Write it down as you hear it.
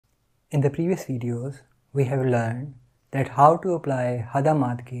In the previous videos, we have learned that how to apply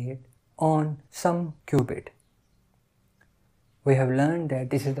Hadamard gate on some qubit. We have learned that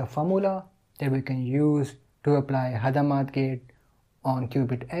this is the formula that we can use to apply Hadamard gate on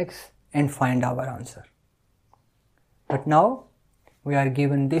qubit X and find our answer. But now we are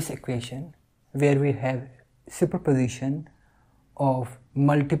given this equation where we have superposition of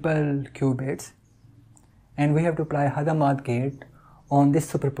multiple qubits and we have to apply Hadamard gate on this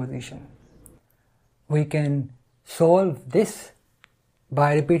superposition. We can solve this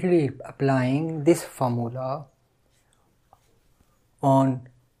by repeatedly applying this formula on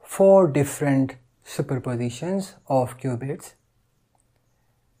 4 different superpositions of qubits.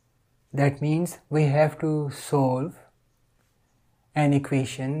 That means we have to solve an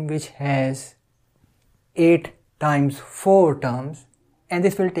equation which has 8 times 4 terms, and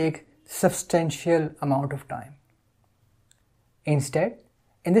this will take substantial amount of time. Instead,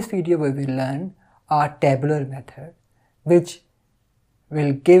 in this video we will learn our tabular method, which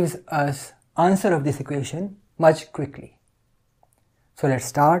will give us answer of this equation much quickly. So let's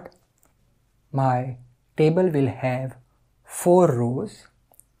start. My table will have 4 rows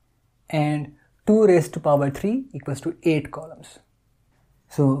and 2 raised to power 3 equals to 8 columns.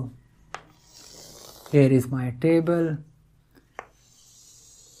 So here is my table.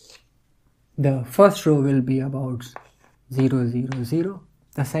 The first row will be about 0, 0, 0.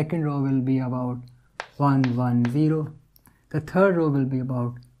 The second row will be about 1, 1, 0. The third row will be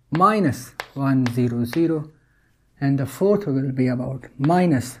about minus 1, 0, 0. And the fourth row will be about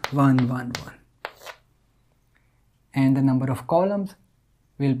minus 1, 1, 1. And the number of columns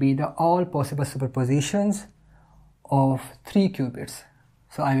will be the all possible superpositions of 3 qubits.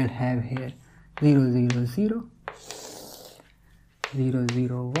 So I will have here 0, 0, 0, 0,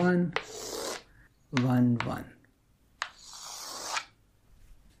 0, 1, 1, 1.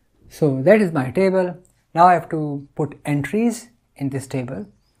 So that is my table. Now I have to put entries in this table,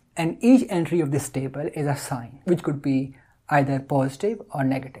 and each entry of this table is a sign which could be either positive or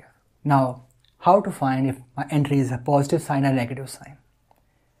negative. Now how to find if my entry is a positive sign or negative sign?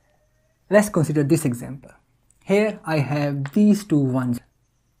 Let's consider this example. Here I have these 2 ones.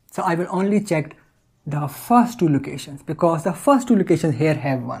 So I will only check the first 2 locations because the first 2 locations here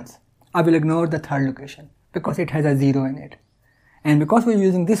have 1s. I will ignore the third location because it has a 0 in it. And because we are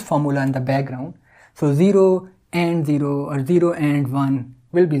using this formula in the background, so 0 and 0 or 0 and 1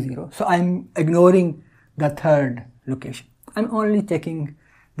 will be 0. So I'm ignoring the third location. I'm only checking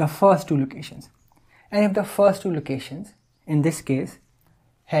the first 2 locations. And if the first 2 locations, in this case,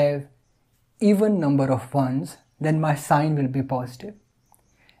 have even number of 1s, then my sign will be positive.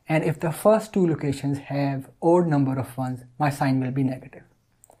 And if the first 2 locations have odd number of 1s, my sign will be negative.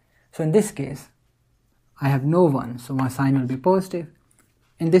 So in this case, I have no 1, so my sign will be positive.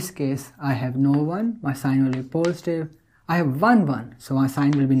 In this case, I have no 1, my sign will be positive. I have 1, 1, so my sign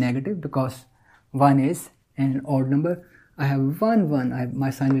will be negative because 1 is an odd number. I have 1, 1,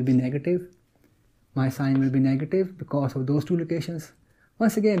 my sign will be negative. My sign will be negative because of those 2 locations.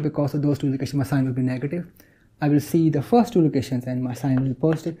 Once again, because of those 2 locations, my sign will be negative. I will see the first 2 locations and my sign will be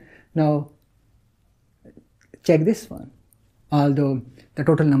positive. Now, check this one. Although the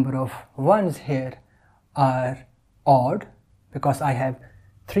total number of 1s here are odd because I have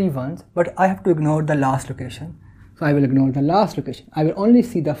 3 1s, but I have to ignore the last location. So I will ignore the last location. I will only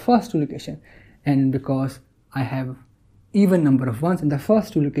see the first 2 locations, and because I have even number of 1s in the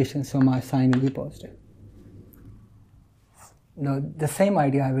first 2 locations, so my sign will be positive. Now the same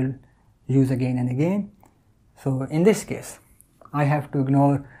idea I will use again and again. So in this case, I have to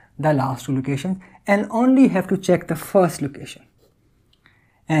ignore the last 2 locations and only have to check the first location.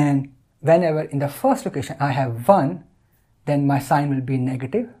 And whenever in the first location I have 1, then my sign will be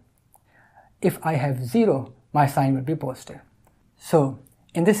negative. If I have 0, my sign will be positive. So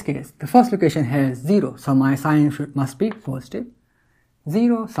in this case, the first location has 0, so my sign must be positive.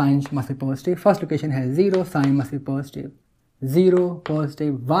 0, sign must be positive. First location has 0, sign must be positive. 0,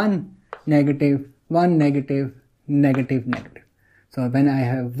 positive, 1, negative, 1, negative, negative, negative. So when I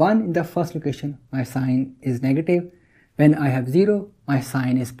have 1 in the first location, my sign is negative. When I have 0, my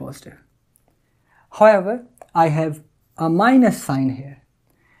sign is positive. However, I have a minus sign here,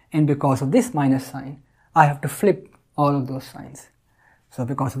 and because of this minus sign, I have to flip all of those signs. So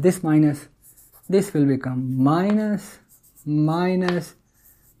because of this minus, this will become minus, minus,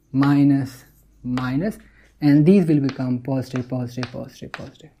 minus, minus, and these will become positive, positive, positive,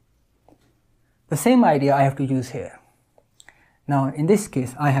 positive. The same idea I have to use here. Now in this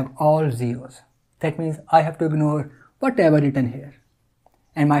case, I have all zeros. That means I have to ignore whatever written here,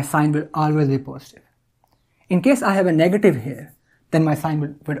 and my sign will always be positive. In case I have a negative here, then my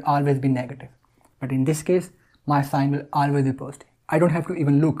sign would always be negative. But in this case, my sign will always be positive. I don't have to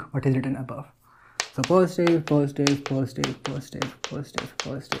even look what is written above. So positive, positive, positive, positive, positive,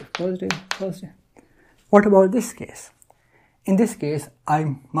 positive, positive, positive. What about this case? In this case,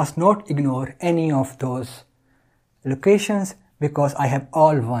 I must not ignore any of those locations because I have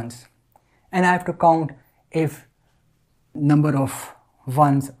all ones. And I have to count if number of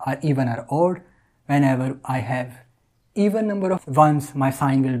ones are even or odd. Whenever I have even number of ones, my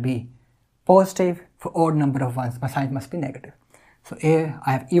sign will be positive. For odd number of ones, my sign must be negative. So here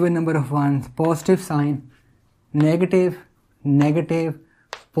I have even number of ones, positive sign, negative, negative,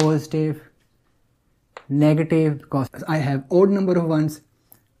 positive, negative. Because I have odd number of ones,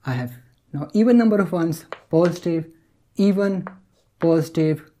 I have now even number of ones, positive, even,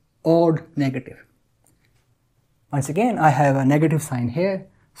 positive, odd, negative. Once again, I have a negative sign here,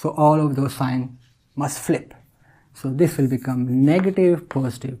 so all of those signs must flip. So this will become negative,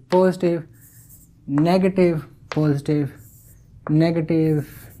 positive, positive, negative, positive, negative,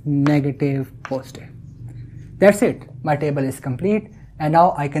 negative, positive. That's it. My table is complete, and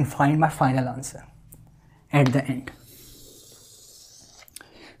now I can find my final answer at the end.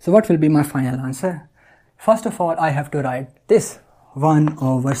 So what will be my final answer? First of all, I have to write this 1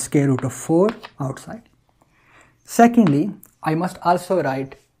 over square root of 4 outside. Secondly, I must also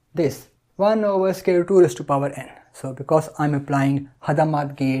write this 1 over square root 2 raised to power n. So because I'm applying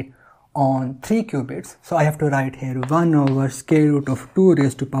Hadamard gate on 3 qubits, so I have to write here 1 over square root of 2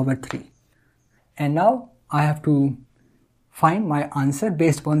 raised to power 3. And now I have to find my answer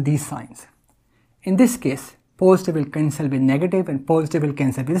based upon these signs. In this case, positive will cancel with negative and positive will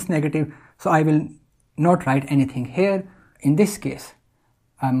cancel with this negative, so I will not write anything here. In this case,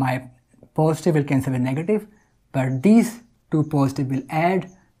 my positive will cancel with negative, but these two positive will add,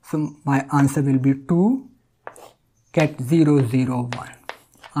 so my answer will be 2 get 0, 0, 1.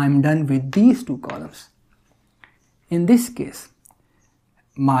 I'm done with these two columns. In this case,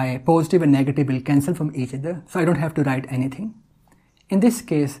 my positive and negative will cancel from each other, so I don't have to write anything. In this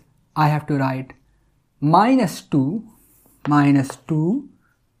case, I have to write minus 2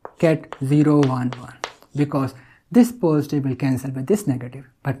 get 0, 1, 1, because this positive will cancel with this negative,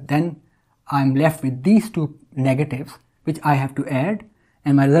 but then I'm left with these two negatives which I have to add,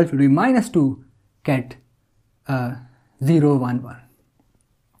 and my result will be minus 2 get 0, 1, 1.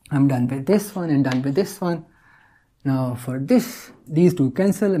 I'm done with this one and done with this one. Now for this, these two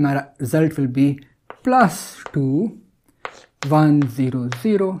cancel, and my result will be plus 2, 1, 0,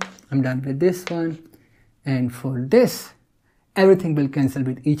 0. I'm done with this one. And for this, everything will cancel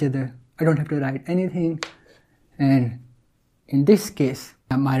with each other. I don't have to write anything. And in this case,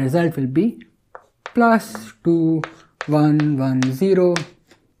 my result will be plus 2, 1, 1, 0.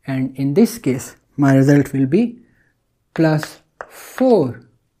 And in this case, my result will be plus 4,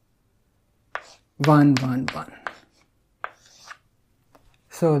 1, 1, 1.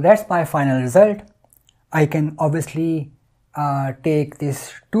 So that's my final result. I can obviously take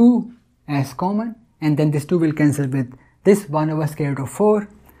this 2 as common, and then this 2 will cancel with this 1 over square root of 4.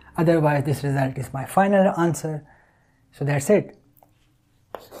 Otherwise, this result is my final answer. So that's it.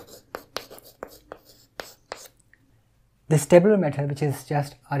 This tabular method, which is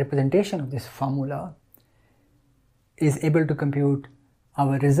just a representation of this formula, is able to compute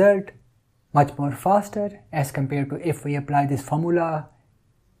our result much more faster as compared to if we apply this formula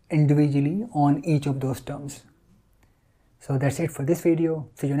individually on each of those terms. So that's it for this video.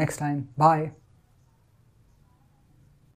 See you next time. Bye.